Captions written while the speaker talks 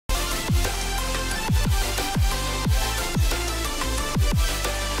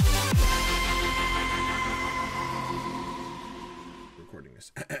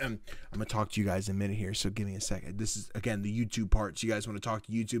I'm gonna talk to you guys in a minute here, so give me a second. This is again the YouTube part. So you guys want to talk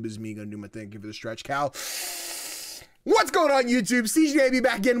to YouTube? This is me gonna do my thing. Give it a stretch, Cal. What's going on, YouTube? CGDannyB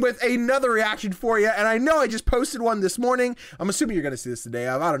back in with another reaction for you, and I know I just posted one this morning. I'm assuming you're gonna see this today.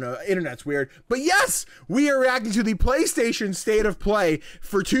 I don't know, internet's weird, but yes, we are reacting to the PlayStation State of Play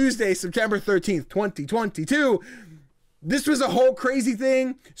for Tuesday, September 13th, 2022. This was a whole crazy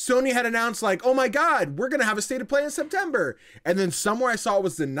thing. Sony had announced like, oh my God, we're gonna have a State of Play in September, and then somewhere I saw it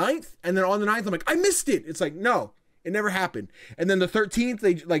was the 9th, and then on the 9th I'm like, I missed it. It's like, no, it never happened. And then the 13th,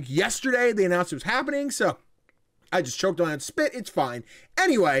 they like yesterday they announced it was happening, so I just choked on that spit. It's fine.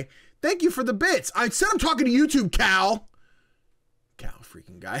 Anyway, thank you for the bits. I said I'm talking to YouTube, Cal. Cal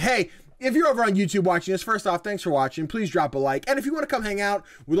freaking guy. Hey, if you're over on YouTube watching this, first off, thanks for watching. Please drop a like. And if you want to come hang out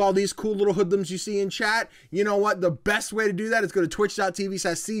with all these cool little hoodlums you see in chat, you know what? The best way to do that is go to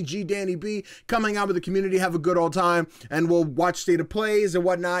twitch.tv/CGDannyB. Come hang out with the community, have a good old time, and we'll watch State of Plays and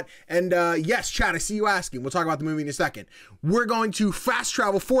whatnot. And yes, chat, I see you asking. We'll talk about the movie in a second. We're going to fast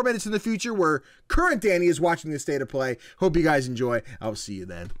travel 4 minutes in the future where current Danny is watching the State of Play. Hope you guys enjoy. I'll see you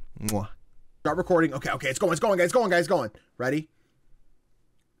then. Mwah. Start recording. Okay, it's going, guys. It's going. Ready?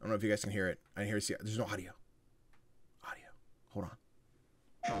 I don't know if you guys can hear it. I didn't hear it. There's no audio. Hold on.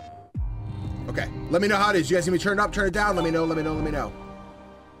 Okay. Let me know how it is. You guys need me turned up, turn it down? Let me know.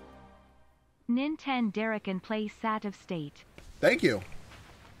 Nintendo Derek and Play Sat of State. Thank you. What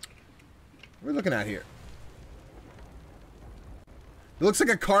are we looking at here? It looks like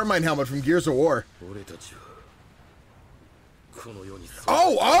a Carmine helmet from Gears of War.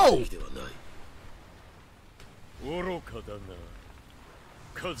 Oh!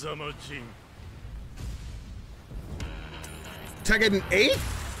 Tekken 8?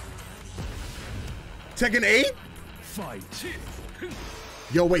 Tekken 8? Fight.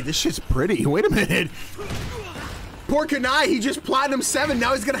 Yo, wait, this shit's pretty. Wait a minute. Poor Kanai, he just platinum 7.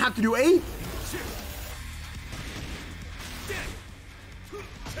 Now he's gonna have to do 8.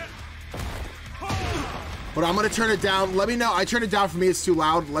 But I'm gonna turn it down. Let me know. I turned it down for me. It's too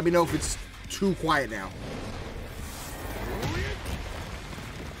loud. Let me know if it's too quiet now.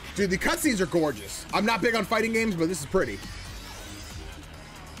 Dude, the cutscenes are gorgeous. I'm not big on fighting games, but this is pretty.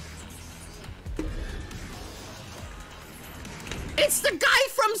 It's the guy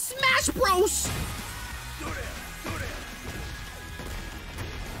from Smash Bros!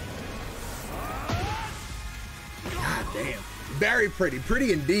 God damn. Very pretty.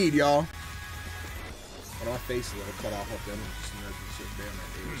 Pretty indeed, y'all. My face is a little cut off them.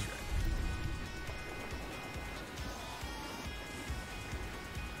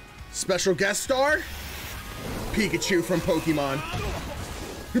 Special guest star, Pikachu from Pokemon.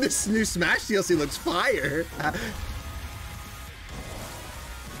 This new Smash DLC looks fire.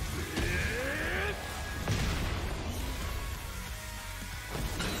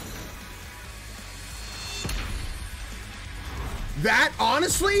 That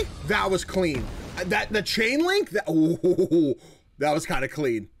honestly, that was clean. The chain link, that was kind of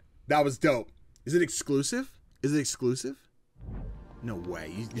clean. That was dope. Is it exclusive? No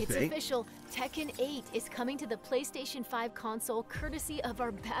way. You it's think? Official. Tekken 8 is coming to the PlayStation 5 console courtesy of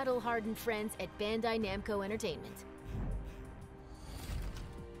our battle-hardened friends at Bandai Namco Entertainment.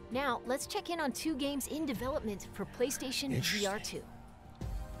 Now, let's check in on 2 games in development for PlayStation VR2.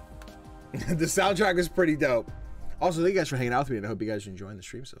 The soundtrack was pretty dope. Also, thank you guys for hanging out with me, and I hope you guys are enjoying the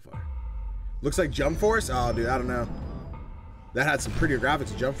stream so far. Looks like Jump Force? Oh, dude, I don't know. That had some prettier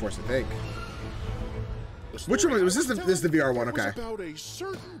graphics in Jump Force, I think. Which one was this? This is the VR one, okay. It was about a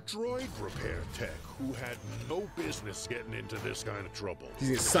certain droid repair tech who had no business getting into this kind of trouble. He's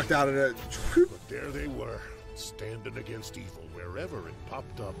getting sucked out of it. But there they were, standing against evil wherever it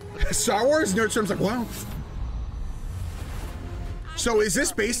popped up. Star Wars nerd terms like, wow. So is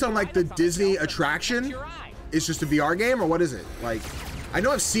this based on like the Disney attraction? It's just a VR game, or what is it? Like, I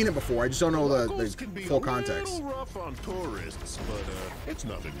know I've seen it before. I just don't know the full context. A little rough on tourists, but it's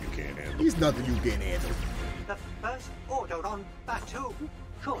nothing you can't handle. It's nothing you can't handle. The first order on Batu.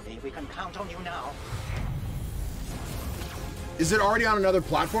 Surely we can count on you now. Is it already on another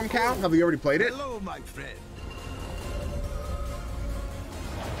platform, Cal? Have you already played it? Hello, my friend.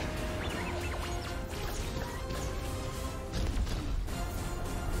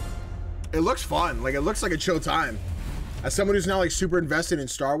 It looks fun. Like, it looks like a chill time. As someone who's now like super invested in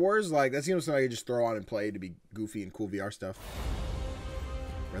Star Wars, like that seems something I could just throw on and play to be goofy and cool VR stuff.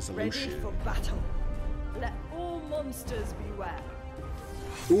 Resolution. Ready for battle. Let all monsters beware.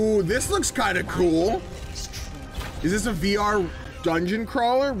 Ooh, this looks kind of cool. Is this a VR dungeon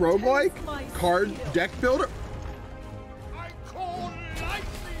crawler, roguelike, card deck builder?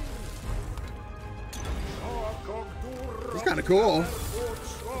 It's kind of cool.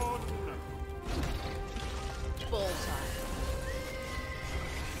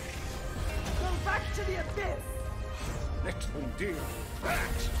 the abyss. Let them deal with that.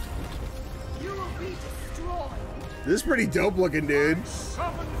 You will be destroyed. This is pretty dope looking, dude.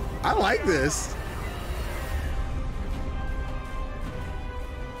 Summon I like this.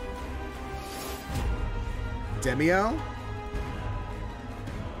 Demio?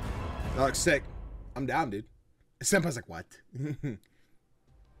 That looks sick. I'm down, dude. Senpai's like, what?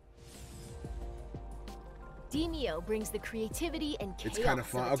 Demio brings the creativity and chaos. It's kind of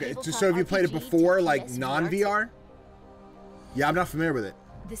fun. a Okay, tabletop so have you played it RPG before, to like PS non-VR? Yeah, I'm not familiar with it.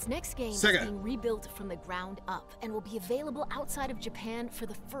 This next game Sega. is being rebuilt from the ground up and will be available outside of Japan for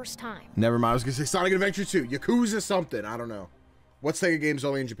the first time. Never mind. I was gonna say Sonic Adventure 2, Yakuza something. I don't know. What Sega game's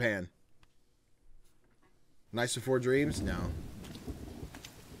only in Japan? Nights Before Dreams? No.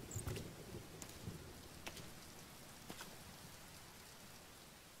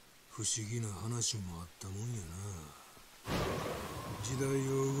 You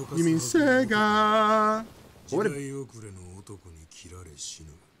mean Sega? What if,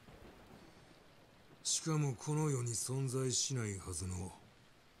 しかもこの世に存在しないはずの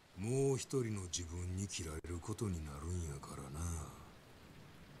もう一人の自分に切られることになるんやから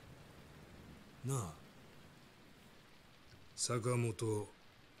な。なあ、坂本。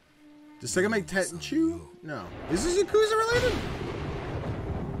 does Sega make Tenchu? No. Is this Yakuza related?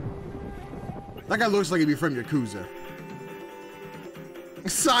 That guy looks like he'd be from Yakuza.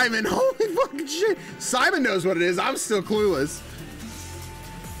 Simon, holy fucking shit. Simon knows what it is. I'm still clueless.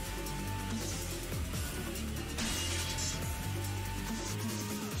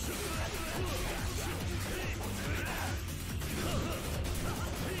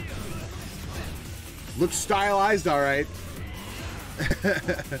 Looks stylized, all right.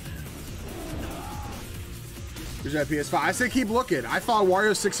 Where's that PS5? I say keep looking. I follow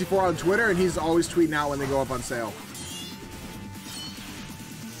Wario64 on Twitter, and he's always tweeting out when they go up on sale.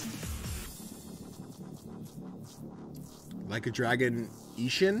 Like a Dragon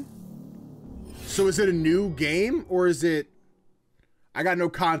Ishin? So is it a new game, or is it... I got no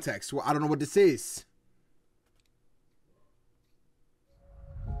context. Well, I don't know what this is.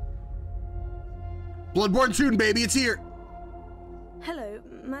 Bloodborne 2, baby, it's here. Hello,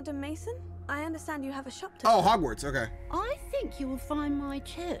 Madam Mason. I understand you have a shop to... Oh, Hogwarts, okay. I think you will find my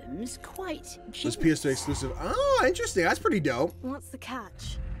terms quite This generous. PS2 exclusive. Oh, interesting. That's pretty dope. What's the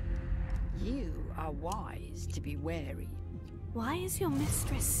catch? You are wise to be wary. Why is your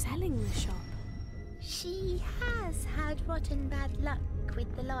mistress selling the shop? She has had rotten bad luck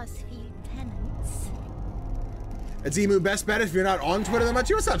with the last few tenants. It's Emu, best bet if you're not on Twitter that much.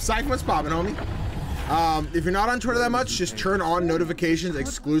 What's up, Syph? What's poppin', homie? If you're not on Twitter that much, just turn on notifications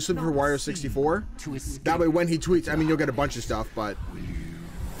exclusive for Wario64. That way when he tweets, I mean, you'll get a bunch of stuff, but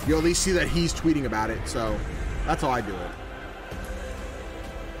you'll at least see that he's tweeting about it. So that's how I do it.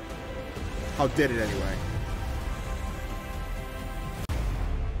 How did it anyway?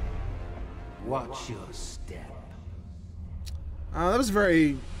 Watch your step. That was a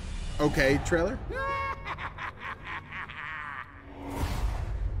very okay trailer.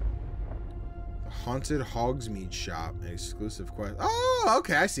 Haunted Hogsmeade Shop, an exclusive quest. Oh,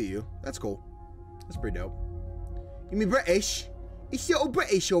 okay, I see you. That's cool. That's pretty dope. You mean British? It's so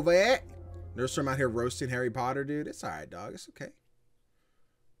British over there. There's some out here roasting Harry Potter, dude. It's alright, dog. It's okay.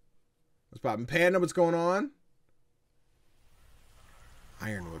 What's poppin'? Panda, what's going on?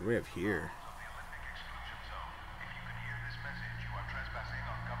 Ironwood, we have here.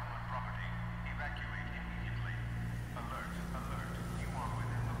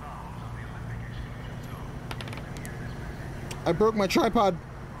 I broke my tripod.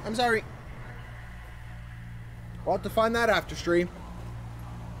 I'm sorry. We'll have to find that after stream.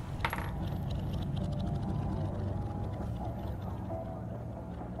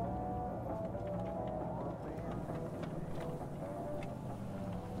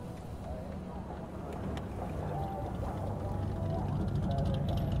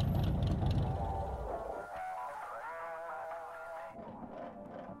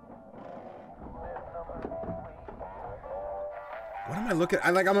 What am I looking at?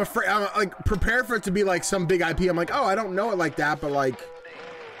 I'm afraid, I'm like prepared for it to be like some big IP. I'm like, oh, I don't know it like that, but like,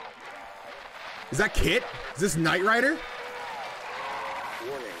 is that Kit? Is this Knight Rider?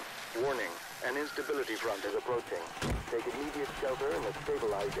 Warning, warning, an instability front is approaching. Take immediate shelter in a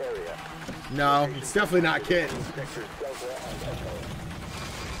stabilized area. No, it's definitely not Kit. Sectors Delta and Echo.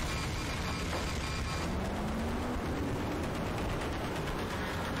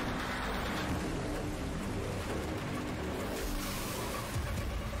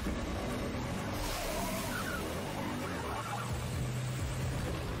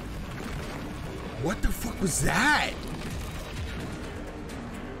 What the fuck was that?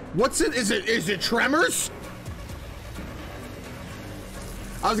 What's it? Is it Tremors?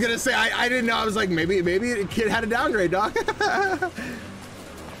 I was gonna say I didn't know. I was like maybe a kid had a downgrade, dog.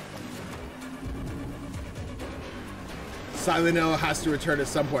 Silent Hill has to return at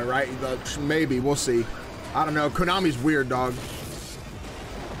some point, right? Maybe, we'll see. I don't know. Konami's weird, dog.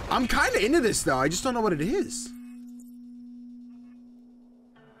 I'm kind of into this though. I just don't know what it is.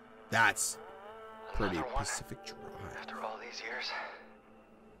 That's pretty Pacific Drive. After all these years,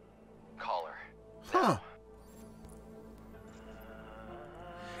 call her. Huh.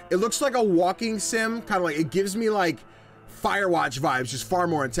 It looks like a walking sim, kind of like, it gives me like Firewatch vibes, just far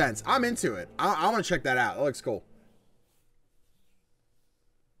more intense. I'm into it. I want to check that out. It looks cool.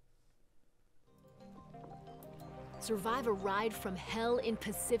 Survive a ride from hell in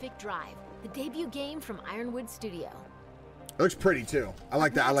Pacific Drive, the debut game from Ironwood Studio. It looks pretty too. I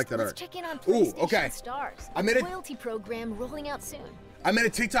like that. I like that art. Let's check in on PlayStation okay. Stars. I made a loyalty program rolling out soon. I made a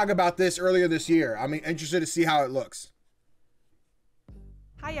TikTok about this earlier this year. I'm interested to see how it looks.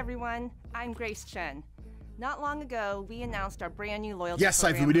 Hi everyone, I'm Grace Chen. Not long ago, we announced our brand new loyalty yes,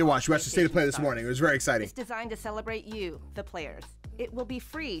 program. Saifu, we did watch. We watched the State of Play this morning. It was very exciting. It's designed to celebrate you, the players. It will be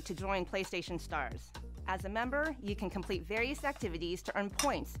free to join PlayStation Stars. As a member, you can complete various activities to earn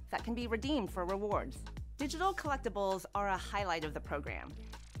points that can be redeemed for rewards. Digital collectibles are a highlight of the program.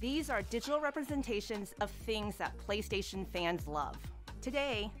 These are digital representations of things that PlayStation fans love.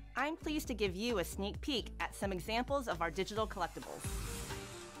 Today, I'm pleased to give you a sneak peek at some examples of our digital collectibles.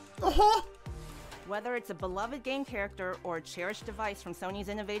 Uh-huh. Whether it's a beloved game character or a cherished device from Sony's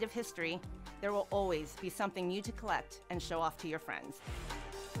innovative history, there will always be something new to collect and show off to your friends.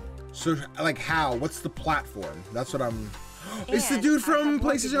 So, like how? What's the platform? That's what I'm... It's the dude from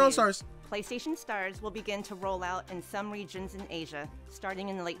PlayStation All-Stars. PlayStation Stars will begin to roll out in some regions in Asia, starting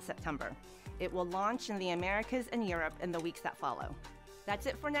in late September. It will launch in the Americas and Europe in the weeks that follow. That's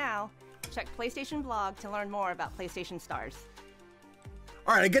it for now. Check PlayStation blog to learn more about PlayStation Stars.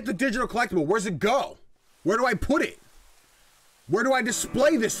 All right, I get the digital collectible. Where's it go? Where do I put it? Where do I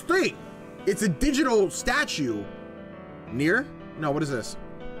display this thing? It's a digital statue. Near? No, what is this?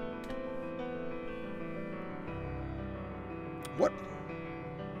 What?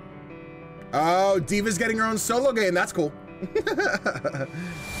 Oh, Diva's getting her own solo game. That's cool.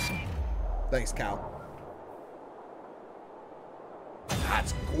 Thanks, Cal.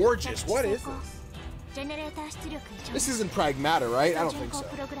 That's gorgeous. What is this? This isn't Pragmata, right? I don't think so.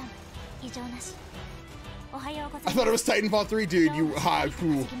 I thought it was Titanfall 3, dude. You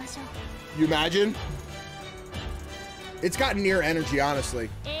imagine? It's got near energy, honestly.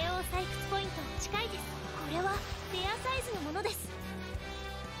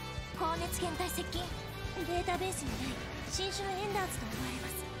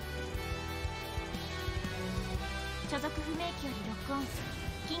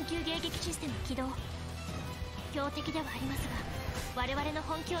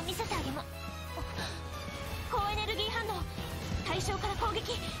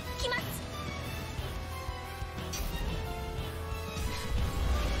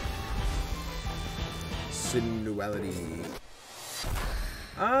 Sinuality.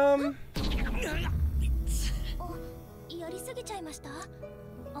 I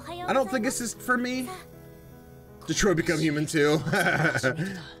don't think this is for me. Detroit Become Human too.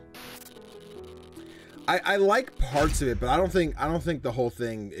 I like parts of it, but I don't think the whole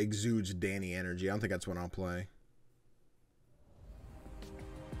thing exudes Danny energy. I don't think that's what I'll play.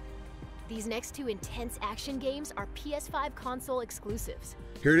 These next two intense action games are PS5 console exclusives.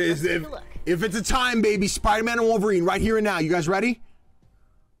 Here it is. If it's a time, baby, Spider-Man and Wolverine, right here and now. You guys ready?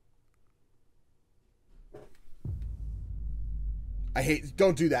 I hate.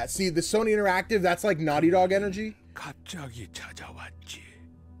 Don't do that. See, the Sony Interactive, that's like Naughty Dog energy. 갑자기 찾아왔지.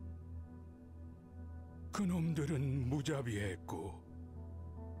 그놈들은 무자비했고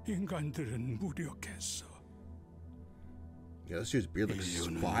인간들은 무력했어. Yeah, this dude's beard looks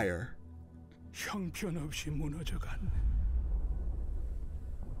fire. 형편없이 무너져갔네.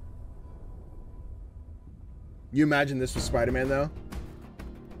 You imagine this with Spider-Man though?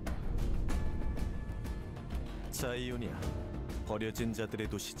 자이오니아, 버려진 자들의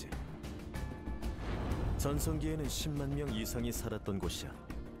도시지. 전성기에는 10만 명 이상이 살았던 곳이야.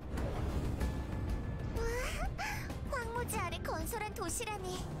 황무지 아래 건설한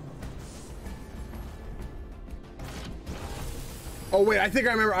도시라니. Oh wait, I think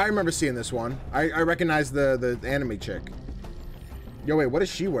I remember seeing this one. I recognize the anime chick. Yo, wait, what is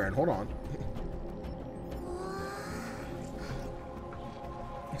she wearing? Hold on.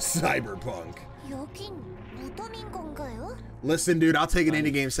 Cyberpunk. Listen, dude, I'll take an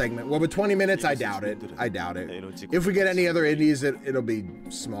indie game segment. Well, with 20 minutes, I doubt it. I doubt it. If we get any other indies, it'll be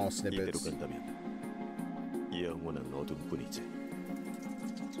small snippets.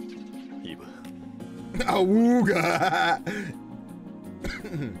 Awooga!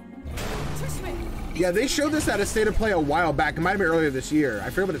 Yeah, they showed this at a State of Play a while back. It might have been earlier this year. I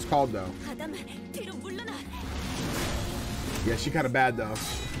forget what it's called, though. Yeah, she kind of bad, though.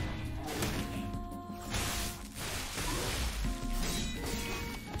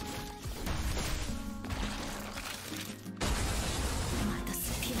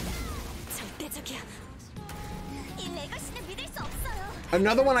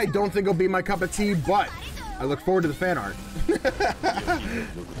 Another one I don't think will be my cup of tea, but I look forward to the fan art.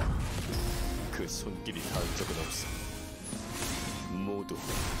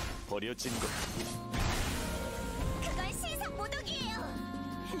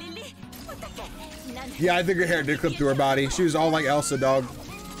 Yeah, I think her hair did clip through her body. She was all like Elsa, dog.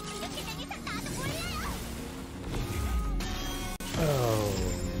 Oh,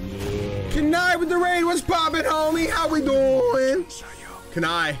 yeah. Kanai with the raid. What's poppin', homie? How we doing?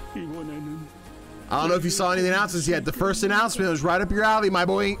 Kanai. I don't know if you saw any of the announcements yet. The first announcement was right up your alley, my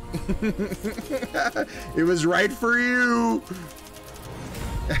boy. It was right for you.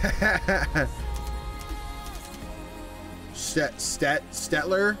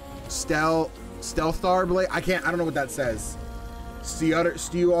 Stetler? Stealthar Blade? I don't know what that says.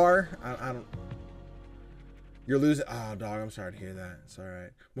 Stuar? I don't. You're losing. Oh, dog, I'm sorry to hear that. It's all right.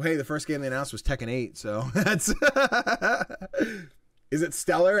 Well, hey, the first game they announced was Tekken 8, so that's. Is it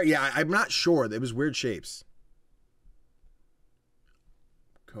Stellar? Yeah, I'm not sure. It was weird shapes.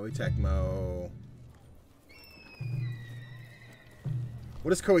 Koei Tecmo. What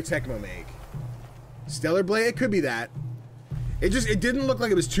does Koei Tecmo make? Stellar Blade? It could be that. It didn't look like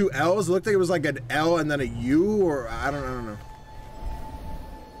it was two L's. It looked like it was like an L and then a U, or I don't know.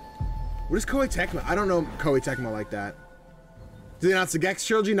 What is Koei Tecmo? I don't know Koei Tecmo like that. Did they announce the Gex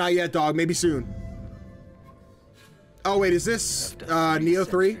trilogy? Not yet, dog. Maybe soon. Oh wait, is this Neo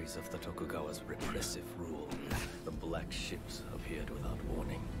 3? Of the Tokugawa's repressive rule, the black ships appeared without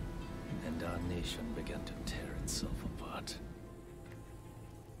warning, and our nation began to tear itself apart.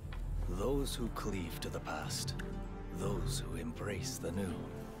 Those who cleave to the past, those who embrace the new.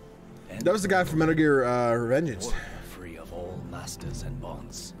 And that was the guy from Metal Gear Revengeance. Free of all masters and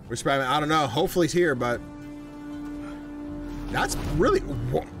bonds. Which I don't know. Hopefully he's here, but that's really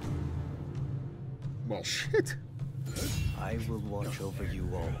well shit. I will watch over you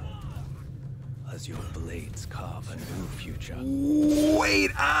all as your blades carve a new future.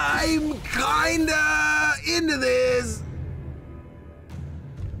 Wait, I'm kinda into this.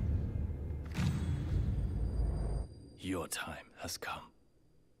 Your time has come.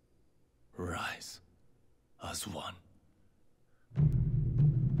 Rise as one.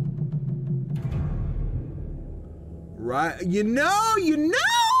 Right, you know, Neo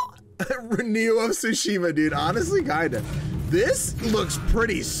of Tsushima, dude. Honestly, kinda. This looks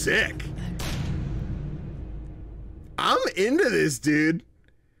pretty sick. I'm into this, dude.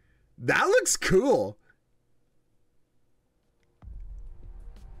 That looks cool.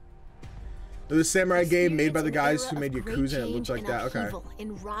 It was a samurai game made by the guys who made Yakuza, and it looks like that. Okay.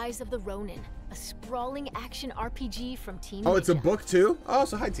 In Rise of the Ronin, a sprawling action RPG from Team Oh, it's a Ninja. book too? Oh,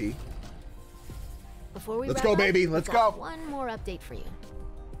 so hi T. Before we Let's wrap go, up, baby. we've Let's got go. One more update for you.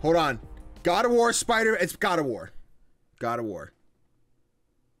 Hold on. God of War, Spider. It's God of War. God of War.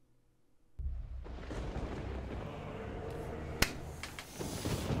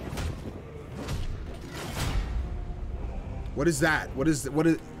 What is that? What's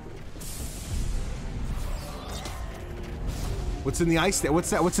in the ice there? What's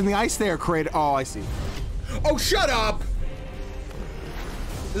that? What's in the ice there, Kraid? Oh, I see. Oh, shut up!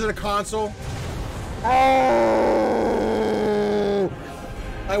 Is it a console? Oh!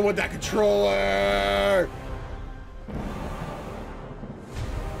 I want that controller!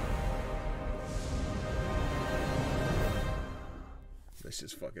 This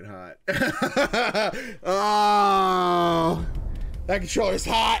is fucking hot. Oh! That controller's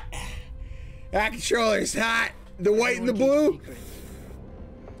hot! That controller's hot! The white and the blue.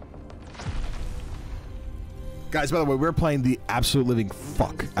 Guys, by the way, we're playing the absolute living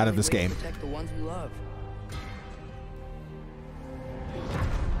fuck out of this game. Protect the ones we love.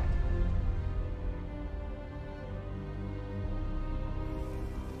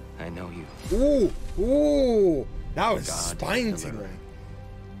 I know you. Ooh, ooh, that was spine tingling.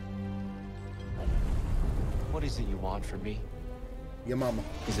 What is it you want from me? Your mama.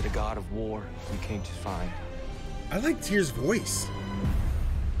 Is it a god of war you came to find? I like Tyr's voice.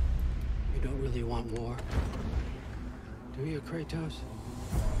 You don't really want war, do you, Kratos?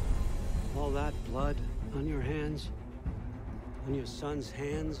 All that blood on your hands, on your son's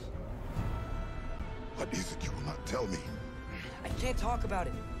hands. What is it you will not tell me? I can't talk about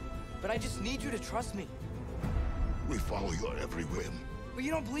it, but I just need you to trust me. We follow your every whim. But you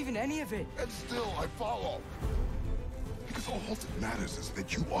don't believe in any of it. And still I follow. Because all that matters is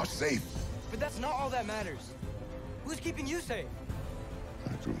that you are safe. But that's not all that matters. Who's keeping you safe?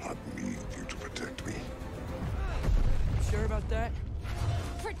 I do not need you to protect me. You sure about that?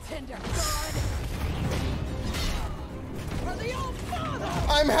 Pretender God! For the old father!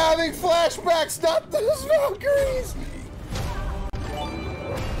 I'm having flashbacks, not those Valkyries!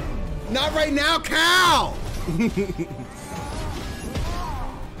 Not right now, Cal!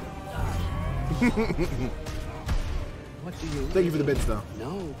 What do you Thank you for the bits, though.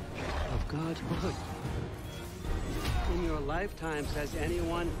 know of God's word? In your lifetimes, has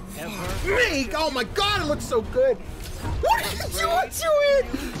anyone ever... Me! Oh my god, it looks so good! What are you doing to it?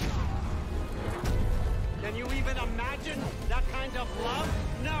 Can you even imagine that kind of love?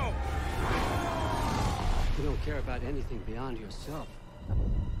 No! You don't care about anything beyond yourself.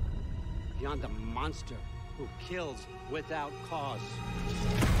 Beyond the monster who kills without cause.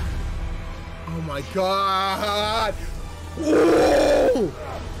 Oh my god! Whoa!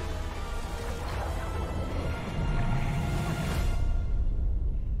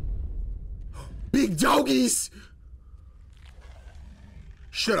 Big doggies!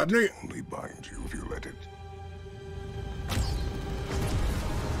 Shut up, nigga. Only bind you if you let it.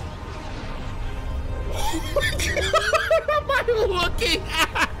 Oh my god! What am I looking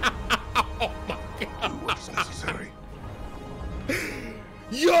at? Oh my god! Do what is necessary.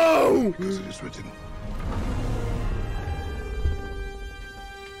 Yo! Because it is written.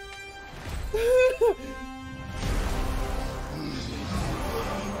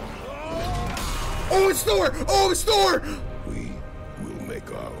 Oh, it's Thor! Oh, it's Thor! We will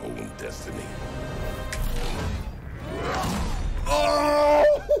make our own destiny. Oh!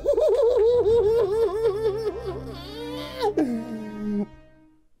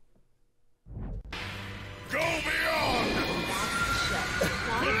 Go beyond!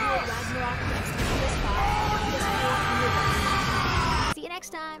 War Ragnarok next to PS5. See you next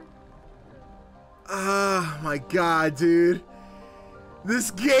time. Ah, my god, dude.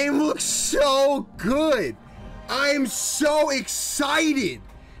 This game looks so good. I am so excited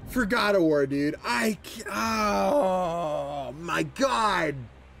for God of War, dude. Oh my god.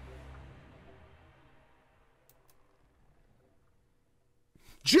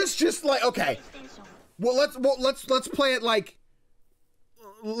 Just like, okay. Well, let's play it like,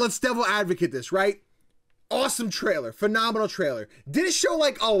 let's devil advocate this, right? Awesome trailer, phenomenal trailer. Did it show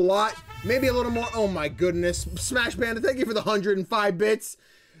like a lot? Maybe a little more. Oh my goodness. Smash Panda, thank you for the 105 bits.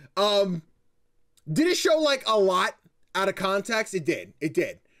 Did it show like a lot out of context? It did. It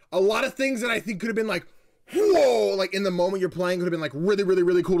did. A lot of things that I think could have been like, whoa, like in the moment you're playing could have been like really, really,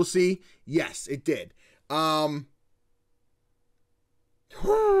 really cool to see. Yes, it did. God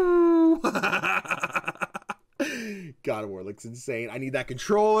of War looks insane. I need that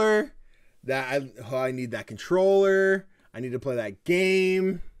controller. I need that controller. I need to play that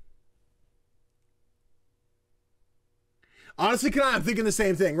game. Honestly, I'm thinking the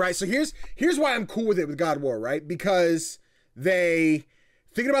same thing, right? So here's why I'm cool with it with God of War, right? Because they,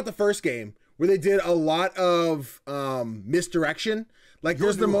 thinking about the first game, where they did a lot of misdirection. Like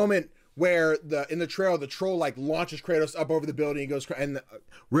there's the moment where in the trail, the troll like launches Kratos up over the building. He goes, and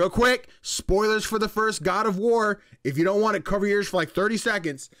real quick, spoilers for the first God of War. If you don't want it, cover your ears for like 30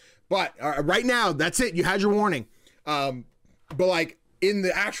 seconds. But right now, that's it. You had your warning. But like in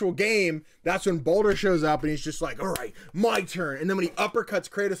the actual game, that's when Boulder shows up and he's just like, all right, my turn. And then when he uppercuts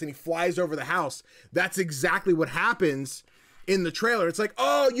Kratos and he flies over the house, that's exactly what happens in the trailer. It's like,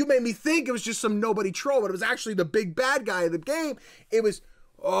 oh, you made me think it was just some nobody troll, but it was actually the big bad guy of the game. It was,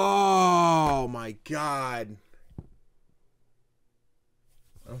 oh my God.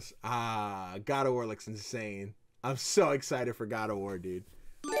 God of War looks insane. I'm so excited for God of War, dude.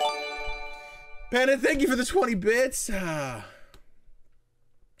 Panda, thank you for the 20 bits. I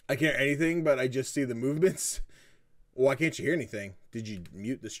can't hear anything, but I just see the movements. Why can't you hear anything? Did you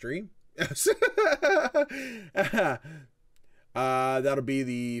mute the stream? That'll be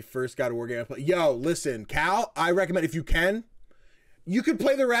the first God of War game I play. Yo, listen, Cal, I recommend if you can, you could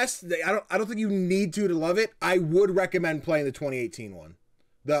play the rest. I don't think you need to love it. I would recommend playing the 2018 one.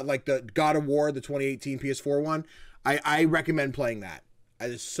 The God of War, the 2018 PS4 one. I recommend playing that.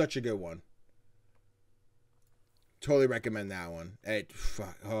 It's such a good one. Totally recommend that one.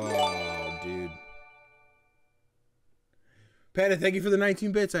 Oh, dude. Panda, thank you for the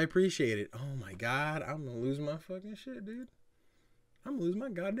 19 bits. I appreciate it. Oh my God. I'm going to lose my fucking shit, dude. I'm going to lose my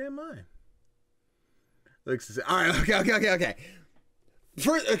goddamn mind. All right. Okay.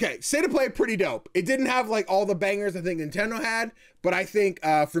 First, okay, State of Play, pretty dope. It didn't have like all the bangers I think Nintendo had, but I think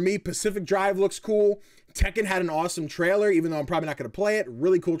for me, Pacific Drive looks cool. Tekken had an awesome trailer, even though I'm probably not going to play it.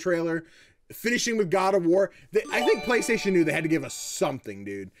 Really cool trailer. Finishing with God of War. I think PlayStation knew they had to give us something,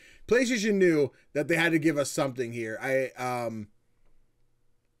 dude. PlayStation knew that they had to give us something here.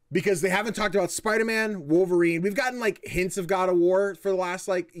 Because they haven't talked about Spider-Man, Wolverine. We've gotten like hints of God of War for the last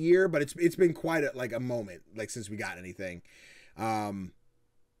like year, but it's been quite a moment like since we got anything. So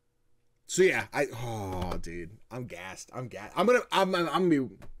yeah, dude, I'm gassed. I'm gonna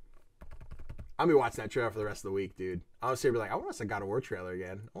be watching that trailer for the rest of the week, dude. I'll be like, I want to see a God of War trailer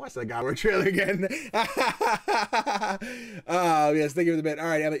again. Yes, thank you for the bit. All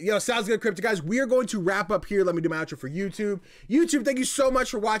right, yo, sounds good, Crypto guys. We are going to wrap up here. Let me do my outro for YouTube. YouTube, thank you so much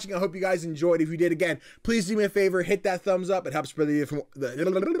for watching. I hope you guys enjoyed. If you did, again, please do me a favor, hit that thumbs up. It helps spread the video.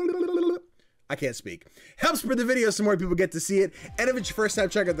 I can't speak. Help spread the video so more people get to see it. And if it's your first time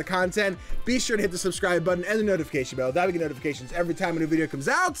checking out the content, be sure to hit the subscribe button and the notification bell. That way you get notifications every time a new video comes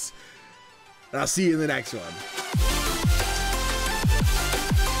out. And I'll see you in the next one.